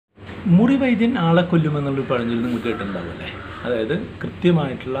മുറി വൈദ്യൻ ആളെ കൊല്ലുമെന്നുള്ളൊരു പഴഞ്ചൊല്ല് നിങ്ങൾ കേട്ടിട്ടുണ്ടാവുമല്ലേ? അതായത്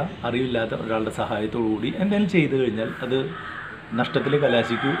കൃത്യമായിട്ടുള്ള അറിവില്ലാത്ത ഒരാളുടെ സഹായത്തോടുകൂടി എന്തെങ്കിലും ചെയ്തു കഴിഞ്ഞാൽ അത് നഷ്ടത്തിൽ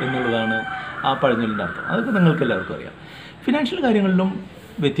കലാശിക്കൂ എന്നുള്ളതാണ് ആ പഴഞ്ചൊല്ലിൻ്റെ അർത്ഥം. അതൊക്കെ നിങ്ങൾക്ക് എല്ലാവർക്കും അറിയാം. ഫിനാൻഷ്യൽ കാര്യങ്ങളിലും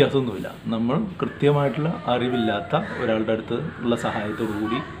വ്യത്യാസമൊന്നുമില്ല. നമ്മൾ കൃത്യമായിട്ടുള്ള അറിവില്ലാത്ത ഒരാളുടെ അടുത്ത് ഉള്ള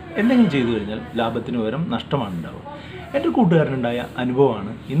സഹായത്തോടുകൂടി എന്തെങ്കിലും ചെയ്തു കഴിഞ്ഞാൽ ലാഭത്തിന് പകരം നഷ്ടമാണ് ഉണ്ടാവുക. എൻ്റെ കൂട്ടുകാരനുണ്ടായ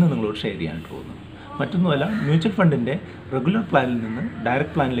അനുഭവമാണ് ഇന്ന് നിങ്ങളോട് ഷെയർ ചെയ്യാനായിട്ട് പോകുന്നത്. മറ്റൊന്നുമല്ല, മ്യൂച്വൽ ഫണ്ടിൻ്റെ റെഗുലർ പ്ലാനിൽ നിന്ന്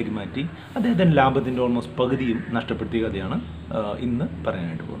ഡയറക്റ്റ് പ്ലാനിലേക്ക് മാറ്റി അദ്ദേഹത്തിൻ്റെ ലാഭത്തിൻ്റെ ഓൾമോസ്റ്റ് പകുതിയും നഷ്ടപ്പെടുത്തിയ കഥയാണ് ഇന്ന്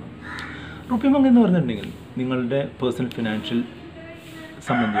പറയാനായിട്ട് പോകുന്നത്. RupeeMonk എന്ന് പറഞ്ഞിട്ടുണ്ടെങ്കിൽ നിങ്ങളുടെ പേഴ്സണൽ ഫിനാൻഷ്യൽ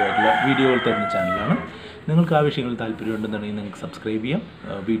സംബന്ധമായിട്ടുള്ള വീഡിയോകൾ തരുന്ന ചാനലാണ്. നിങ്ങൾക്ക് ആ വിഷയങ്ങളിൽ താല്പര്യമുണ്ടെന്നുണ്ടെങ്കിൽ നിങ്ങൾക്ക് സബ്സ്ക്രൈബ് ചെയ്യാം,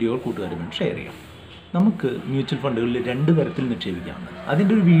 വീഡിയോകൾ കൂട്ടുകാരുമായി ഷെയർ ചെയ്യാം. നമുക്ക് മ്യൂച്വൽ ഫണ്ടുകളിൽ 2 തരത്തിൽ നിക്ഷേപിക്കാവുന്നത്.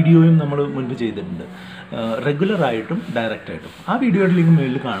 അതിൻ്റെ ഒരു വീഡിയോയും നമ്മൾ മുൻപ് ചെയ്തിട്ടുണ്ട്, റെഗുലറായിട്ടും ഡയറക്റ്റായിട്ടും. ആ വീഡിയോയുടെ ലിങ്ക്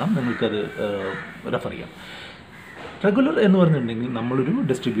മേളിൽ കാണാം, നിങ്ങൾക്കത് റെഫർ ചെയ്യാം. റെഗുലർ എന്ന് പറഞ്ഞിട്ടുണ്ടെങ്കിൽ നമ്മളൊരു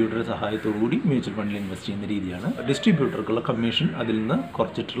ഡിസ്ട്രിബ്യൂട്ടറുടെ സഹായത്തോടു കൂടി മ്യൂച്വൽ ഫണ്ടിൽ ഇൻവെസ്റ്റ് ചെയ്യുന്ന രീതിയാണ്. ഡിസ്ട്രിബ്യൂട്ടർക്കുള്ള കമ്മീഷൻ അതിൽ നിന്ന്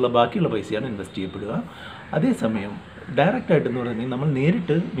കുറച്ചിട്ടുള്ള ബാക്കിയുള്ള പൈസയാണ് ഇൻവെസ്റ്റ് ചെയ്യപ്പെടുക. അതേസമയം ഡയറക്റ്റായിട്ട് എന്ന് പറഞ്ഞിട്ടുണ്ടെങ്കിൽ നമ്മൾ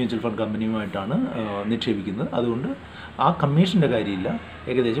നേരിട്ട് മ്യൂച്വൽ ഫണ്ട് കമ്പനിയുമായിട്ടാണ് നിക്ഷേപിക്കുന്നത്. അതുകൊണ്ട് ആ കമ്മീഷൻ്റെ കാര്യമില്ല,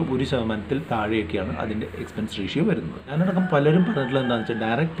 ഏകദേശം 1% താഴെയൊക്കെയാണ് അതിൻ്റെ എക്സ്പെൻസ് റേഷ്യോ വരുന്നത്. ഞാനടക്കം പലരും പറഞ്ഞിട്ടുള്ള എന്താണെന്ന് വെച്ചാൽ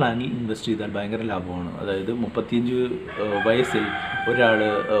ഡയറക്റ്റ് പ്ലാനിൽ ഇൻവെസ്റ്റ് ചെയ്താൽ ഭയങ്കര ലാഭമാണ്. അതായത് 35 വയസ്സിൽ ഒരാൾ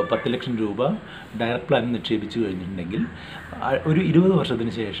 10 ലക്ഷം രൂപ ഡയറക്റ്റ് പ്ലാനിൽ നിക്ഷേപിച്ച് കഴിഞ്ഞിട്ടുണ്ടെങ്കിൽ ഒരു 20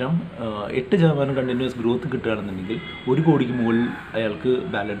 വർഷത്തിന് ശേഷം 8% കണ്ടിന്യൂസ് ഗ്രോത്ത് കിട്ടുകയാണെന്നുണ്ടെങ്കിൽ 1 കോടിക്ക് മുകളിൽ അയാൾക്ക്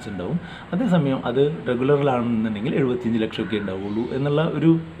ബാലൻസ് ഉണ്ടാവും. അതേസമയം അത് റെഗുലറിലാണെന്നുണ്ടെങ്കിൽ 75 ലക്ഷമൊക്കെ ഉണ്ടാവുള്ളൂ എന്നുള്ള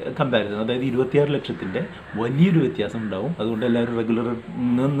ഒരു കമ്പാരിസൺ. അതായത് 26 ലക്ഷത്തിൻ്റെ വലിയൊരു വ്യത്യാസം ഉണ്ടാവും. അതുകൊണ്ട് എല്ലാവരും റെഗുലറിൽ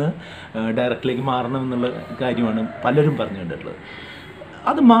നിന്ന് ഡയറക്റ്റിലേക്ക് മാറണം എന്നുള്ള കാര്യമാണ് പലരും പറഞ്ഞു കണ്ടിട്ടുള്ളത്.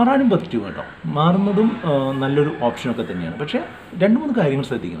 അത് മാറാനും പറ്റും കേട്ടോ, മാറുന്നതും നല്ലൊരു ഓപ്ഷനൊക്കെ തന്നെയാണ്. പക്ഷേ 2-3 കാര്യങ്ങൾ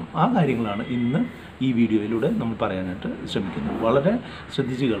ശ്രദ്ധിക്കണം. ആ കാര്യങ്ങളാണ് ഇന്ന് ഈ വീഡിയോയിലൂടെ നമ്മൾ പറയാനായിട്ട് ശ്രമിക്കുന്നത്. വളരെ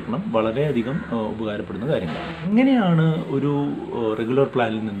ശ്രദ്ധിച്ച് കേൾക്കണം, വളരെയധികം ഉപകാരപ്പെടുന്ന കാര്യങ്ങളാണ്. എങ്ങനെയാണ് ഒരു റെഗുലർ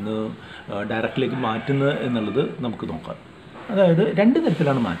പ്ലാനിൽ നിന്ന് ഡയറക്റ്റിലേക്ക് മാറ്റുന്നത് എന്നുള്ളത് നമുക്ക് നോക്കാം. അതായത് 2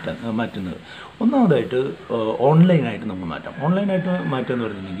 തരത്തിലാണ് മാറ്റുന്നത്. ഒന്നാമതായിട്ട് ഓൺലൈനായിട്ട് നമുക്ക് മാറ്റാം. ഓൺലൈനായിട്ട് മാറ്റുക എന്ന്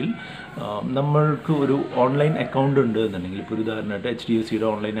പറഞ്ഞിട്ടുണ്ടെങ്കിൽ നമ്മൾക്ക് ഒരു ഓൺലൈൻ അക്കൗണ്ട് ഉണ്ട് എന്നുണ്ടെങ്കിൽ, ഇപ്പോൾ ഒരു ഉദാഹരണമായിട്ട് HDFCയുടെ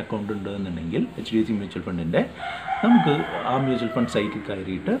ഓൺലൈൻ അക്കൗണ്ട് ഉണ്ട് എന്നുണ്ടെങ്കിൽ, HDFC മ്യൂച്വൽ ഫണ്ടിൻ്റെ, നമുക്ക് ആ മ്യൂച്വൽ ഫണ്ട് സൈറ്റിൽ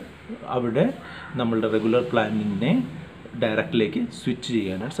കയറിയിട്ട് അവിടെ നമ്മളുടെ റെഗുലർ പ്ലാനിനെ ഡയറക്റ്റിലേക്ക് സ്വിച്ച്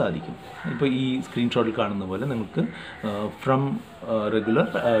ചെയ്യാനായിട്ട് സാധിക്കും. ഇപ്പോൾ ഈ സ്ക്രീൻഷോട്ടിൽ കാണുന്ന പോലെ നിങ്ങൾക്ക് ഫ്രം റെഗുലർ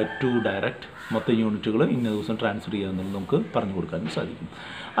ടു ഡയറക്റ്റ് മൊത്തം യൂണിറ്റുകൾ ഇന്ന ദിവസം ട്രാൻസ്ഫർ ചെയ്യാമെന്നുള്ളത് നമുക്ക് പറഞ്ഞു കൊടുക്കാനും സാധിക്കും.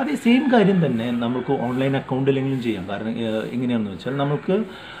 അതേ സെയിം കാര്യം തന്നെ നമുക്ക് ഓൺലൈൻ അക്കൗണ്ടിലെങ്കിലും ചെയ്യാം. കാരണം എങ്ങനെയാണെന്ന് വെച്ചാൽ നമുക്ക്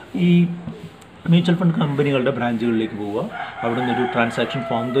ഈ മ്യൂച്വൽ ഫണ്ട് കമ്പനികളുടെ ബ്രാഞ്ചുകളിലേക്ക് പോവുക, അവിടെ നിന്നൊരു ട്രാൻസാക്ഷൻ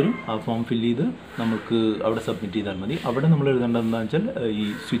ഫോം തരും. ആ ഫോം ഫില്ല് ചെയ്ത് നമുക്ക് അവിടെ സബ്മിറ്റ് ചെയ്താൽ മതി. അവിടെ നമ്മൾ എഴുതേണ്ടതെന്ന് വെച്ചാൽ ഈ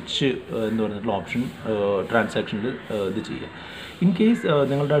സ്വിച്ച് എന്ന് പറഞ്ഞിട്ടുള്ള ഓപ്ഷൻ ട്രാൻസാക്ഷനിൽ ഇത് ചെയ്യുക. ഇൻ കേസ്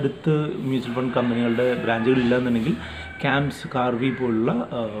നിങ്ങളുടെ അടുത്ത് മ്യൂച്വൽ ഫണ്ട് കമ്പനികളുടെ ബ്രാഞ്ചുകളില്ല എന്നുണ്ടെങ്കിൽ ക്യാമ്പ്സ്, കാർവി പോലുള്ള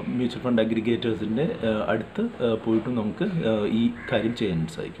മ്യൂച്വൽ ഫണ്ട് അഗ്രിഗേറ്റേഴ്സിൻ്റെ അടുത്ത് പോയിട്ടും നമുക്ക് ഈ കാര്യം ചെയ്യാൻ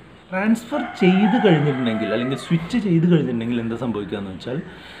സാധിക്കും. ട്രാൻസ്ഫർ ചെയ്ത് കഴിഞ്ഞിട്ടുണ്ടെങ്കിൽ അല്ലെങ്കിൽ സ്വിച്ച് ചെയ്ത് കഴിഞ്ഞിട്ടുണ്ടെങ്കിൽ എന്താ സംഭവിക്കുക എന്ന് വെച്ചാൽ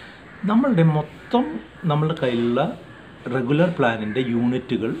നമ്മളുടെ കയ്യിലുള്ള റെഗുലർ പ്ലാനിൻ്റെ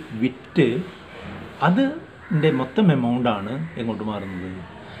യൂണിറ്റുകൾ വിറ്റ് അതിൻ്റെ മൊത്തം എമൗണ്ടാണ് എങ്ങോട്ട് മാറുന്നത്,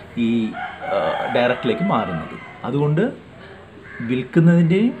 ഈ ഡയറക്റ്റിലേക്ക് മാറുന്നത്. അതുകൊണ്ട്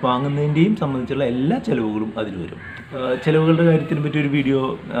വിൽക്കുന്നതിൻ്റെയും വാങ്ങുന്നതിൻ്റെയും സംബന്ധിച്ചുള്ള എല്ലാ ചിലവുകളും അതിൽ വരും. ചിലവുകളുടെ കാര്യത്തിനെ പറ്റി ഒരു വീഡിയോ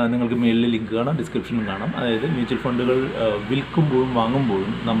നിങ്ങൾക്ക് മേളിൽ ലിങ്ക് കാണാം, ഡിസ്ക്രിപ്ഷനിലും കാണാം. അതായത് മ്യൂച്വൽ ഫണ്ടുകൾ വിൽക്കുമ്പോഴും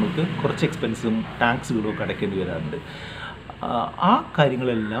വാങ്ങുമ്പോഴും നമ്മൾക്ക് കുറച്ച് എക്സ്പെൻസും ടാക്സുകളും ഒക്കെ അടയ്ക്കേണ്ടി വരാറുണ്ട്. ആ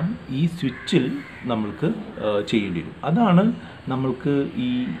കാര്യങ്ങളെല്ലാം ഈ സ്വിച്ചിൽ നമ്മൾക്ക് ചെയ്യേണ്ടി വരും. അതാണ് നമ്മൾക്ക് ഈ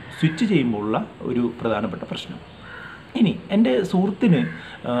സ്വിച്ച് ചെയ്യുമ്പോഴുള്ള ഒരു പ്രധാനപ്പെട്ട പ്രശ്നം. ഇനി എൻ്റെ സുഹൃത്തിന്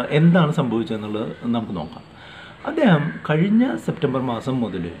എന്താണ് സംഭവിച്ചതെന്നുള്ളത് നമുക്ക് നോക്കാം. അദ്ദേഹം കഴിഞ്ഞ സെപ്റ്റംബർ മാസം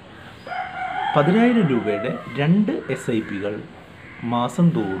മുതൽ 10,000 രൂപയുടെ 2 SIPകൾ മാസം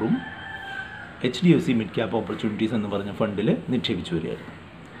തോറും HDFC മിഡ് ക്യാപ്പ് ഓപ്പർച്യൂണിറ്റീസ് എന്ന് പറഞ്ഞ ഫണ്ടിൽ നിക്ഷേപിച്ചു വരികയായിരുന്നു.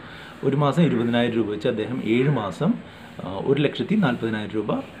 ഒരു മാസം 20,000 രൂപ വെച്ച് അദ്ദേഹം 7 മാസം 1,40,000 രൂപ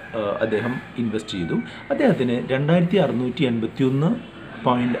അദ്ദേഹം ഇൻവെസ്റ്റ് ചെയ്തു. അദ്ദേഹത്തിന്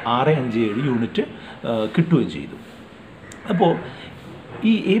 2,681.657 യൂണിറ്റ് കിട്ടുകയും ചെയ്തു. അപ്പോൾ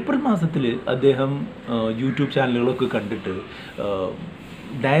ഈ ഏപ്രിൽ മാസത്തിൽ അദ്ദേഹം യൂട്യൂബ് ചാനലുകളൊക്കെ കണ്ടിട്ട്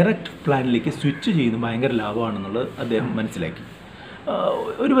ഡയറക്റ്റ് പ്ലാനിലേക്ക് സ്വിച്ച് ചെയ്യുന്നത് ഭയങ്കര ലാഭമാണെന്നുള്ളത് അദ്ദേഹം മനസ്സിലാക്കി.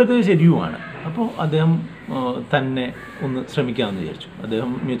 ഒരു പരിധി ശരിയുമാണ്. അപ്പോൾ അദ്ദേഹം തന്നെ ഒന്ന് ശ്രമിക്കാമെന്ന് വിചാരിച്ചു.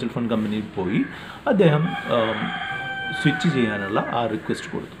 അദ്ദേഹം മ്യൂച്വൽ ഫണ്ട് കമ്പനിയിൽ പോയി അദ്ദേഹം സ്വിച്ച് ചെയ്യാനുള്ള ആ റിക്വസ്റ്റ്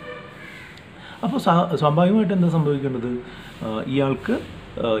കൊടുത്തു. അപ്പോൾ സ്വാഭാവികമായിട്ട് എന്താ സംഭവിക്കേണ്ടത്,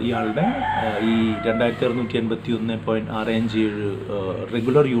 ഇയാളുടെ ഈ 2,681.657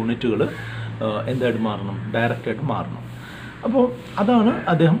 റെഗുലർ യൂണിറ്റുകൾ എന്തായിട്ട് മാറണം, ഡയറക്റ്റായിട്ട് മാറണം. അപ്പോൾ അതാണ്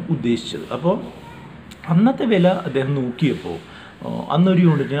അദ്ദേഹം ഉദ്ദേശിച്ചത്. അപ്പോൾ അന്നത്തെ വില അദ്ദേഹം നോക്കിയപ്പോൾ അന്നൊരു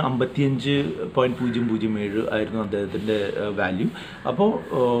യൂണിറ്റിന് 55.007 ആയിരുന്നു അദ്ദേഹത്തിൻ്റെ വാല്യൂ. അപ്പോൾ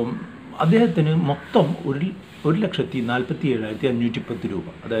അദ്ദേഹത്തിന് മൊത്തം 1,47,510 രൂപ,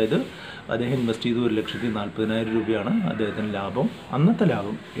 അതായത് അദ്ദേഹം ഇൻവെസ്റ്റ് ചെയ്ത് 1,40,40,000 രൂപയാണ് അദ്ദേഹത്തിന് ലാഭം. അന്നത്തെ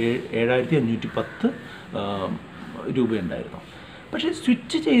ലാഭം 7,510 രൂപയുണ്ടായിരുന്നു. പക്ഷേ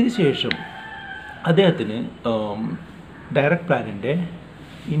സ്വിച്ച് ചെയ്ത ശേഷം അദ്ദേഹത്തിന് ഡയറക്ട് പ്ലാനിൻ്റെ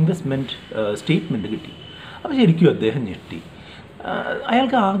ഇൻവെസ്റ്റ്മെൻറ്റ് സ്റ്റേറ്റ്മെൻറ്റ് കിട്ടി. അപ്പോൾ ശരിക്കും അദ്ദേഹം ഞെട്ടി.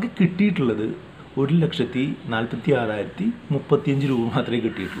 അയാൾക്ക് ആകെ കിട്ടിയിട്ടുള്ളത് 1,46,035 രൂപ മാത്രമേ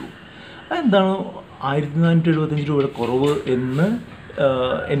കിട്ടിയിട്ടുള്ളൂ. അതെന്താണ് 1,475 രൂപയുടെ കുറവ് എന്ന്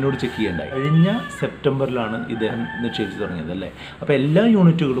എന്നോട് ചെക്ക് ചെയ്യേണ്ടായി. കഴിഞ്ഞ സെപ്റ്റംബറിലാണ് ഇദ്ദേഹം നിക്ഷേപിച്ച് തുടങ്ങിയത് അല്ലേ. അപ്പോൾ എല്ലാ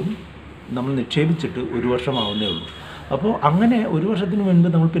യൂണിറ്റുകളും നമ്മൾ നിക്ഷേപിച്ചിട്ട് 1 വർഷമാവുന്നേ ഉള്ളൂ. അപ്പോൾ അങ്ങനെ 1 വർഷത്തിന് മുൻപ്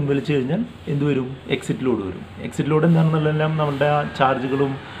നമ്മൾ പിൻവലിച്ച് കഴിഞ്ഞാൽ എന്ത് വരും? എക്സിറ്റ് ലോഡ് വരും. എക്സിറ്റ് ലോഡ് എന്താണെന്നുള്ളതെല്ലാം നമ്മുടെ ആ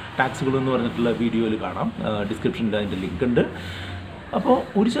ചാർജുകളും ടാക്സുകളും എന്ന് പറഞ്ഞിട്ടുള്ള വീഡിയോയിൽ കാണാം, ഡിസ്ക്രിപ്ഷനിൽ അതിൻ്റെ ലിങ്ക് ഉണ്ട്. അപ്പോൾ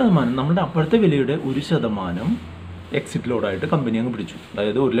 1% നമ്മുടെ അപ്പോഴത്തെ വിലയുടെ 1% എക്സിറ്റ് ലോഡായിട്ട് കമ്പനി അങ്ങ് പിടിച്ചു.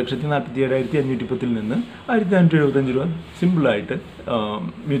 അതായത് 1,47,510 നിന്ന് 1,475 രൂപ സിമ്പിളായിട്ട്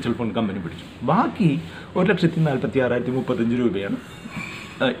മ്യൂച്വൽ ഫണ്ട് കമ്പനി പിടിച്ചു. ബാക്കി 1,46,035 രൂപയാണ്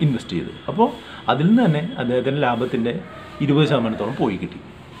ഇൻവെസ്റ്റ് ചെയ്തത്. അപ്പോൾ അതിൽ നിന്ന് തന്നെ അദ്ദേഹത്തിൻ്റെ ലാഭത്തിൻ്റെ 20% പോയി കിട്ടി.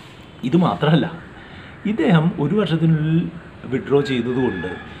 ഇത് മാത്രമല്ല, ഇദ്ദേഹം 1 വർഷത്തിനുള്ളിൽ വിഡ്രോ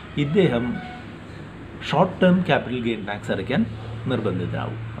ചെയ്തതുകൊണ്ട് ഇദ്ദേഹം short term capital gain tax അടയ്ക്കാൻ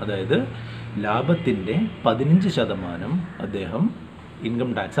നിർബന്ധിതരാകും. അതായത് ലാഭത്തിൻ്റെ 15% അദ്ദേഹം ഇൻകം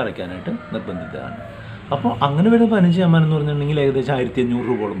ടാക്സ് അടയ്ക്കാനായിട്ട് നിർബന്ധിതരാണ്. അപ്പോൾ അങ്ങനെ വരുന്ന 15% എന്ന് പറഞ്ഞിട്ടുണ്ടെങ്കിൽ ഏകദേശം 1,500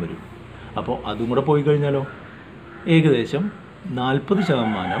 രൂപയോളം വരും. അപ്പോൾ അതും കൂടെ പോയി കഴിഞ്ഞാലോ ഏകദേശം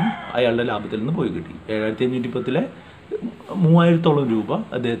 40% അയാളുടെ ലാഭത്തിൽ നിന്ന് പോയി കിട്ടി. 7,510-ലെ 3,000-ഓളം രൂപ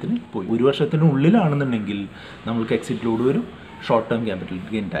അദ്ദേഹത്തിന് പോയി. 1 വർഷത്തിനുള്ളിലാണെന്നുണ്ടെങ്കിൽ നമ്മൾക്ക് എക്സിറ്റ് ലോഡ് വരും, short term capital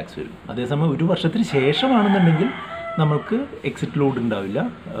gain tax വരും. അതേസമയം 1 വർഷത്തിന് ശേഷമാണെന്നുണ്ടെങ്കിൽ നമുക്ക് എക്സിറ്റ് ലോഡ് ഉണ്ടാവില്ല,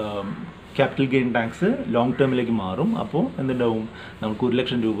 ക്യാപിറ്റൽ ഗെയിൻ ടാക്സ് ലോങ് ടേമിലേക്ക് മാറും. അപ്പോൾ എന്തുണ്ടാവും? നമുക്ക്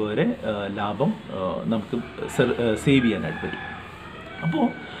 1,00,000 രൂപ വരെ ലാഭം നമുക്ക് സേവ് ചെയ്യാനായിട്ട് പറ്റും. അപ്പോൾ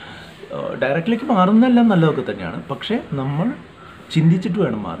ഡയറക്റ്റിലേക്ക് മാറുന്നതെല്ലാം നല്ലതൊക്കെ തന്നെയാണ്. പക്ഷേ നമ്മൾ ചിന്തിച്ചിട്ട്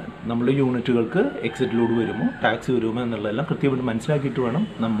വേണം മാറാൻ. നമ്മുടെ യൂണിറ്റുകൾക്ക് എക്സിറ്റ് ലോഡ് വരുമോ ടാക്സ് വരുമോ എന്നുള്ളതെല്ലാം കൃത്യമായിട്ട് മനസ്സിലാക്കിയിട്ട് വേണം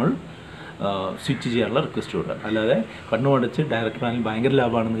നമ്മൾ സ്വിച്ച് ചെയ്യാനുള്ള റിക്വസ്റ്റ് കൊടുക്കുക. അല്ലാതെ കണ്ണുമടച്ച് ഡയറക്റ്റ് പ്ലാനിൽ ഭയങ്കര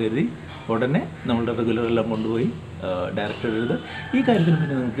ലാഭമാണെന്ന് കരുതി ഉടനെ നമ്മളുടെ റെഗുലറെല്ലാം കൊണ്ടുപോയി ഡയറക്റ്റ് എഴുതുക. ഈ കാര്യത്തിന്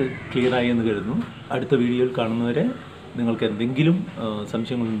പിന്നെ നിങ്ങൾക്ക് ക്ലിയറായി എന്ന് കരുതുന്നു. അടുത്ത വീഡിയോയിൽ കാണുന്നവരെ നിങ്ങൾക്ക് എന്തെങ്കിലും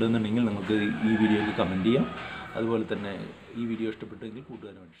സംശയങ്ങളുണ്ടെന്നുണ്ടെങ്കിൽ നിങ്ങൾക്ക് ഈ വീഡിയോയിൽ കമൻറ്റ് ചെയ്യാം. അതുപോലെ തന്നെ ഈ വീഡിയോ ഇഷ്ടപ്പെട്ടെങ്കിൽ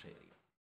കൂട്ടുകാരുമായിട്ട് ഷെയർ ചെയ്യാം.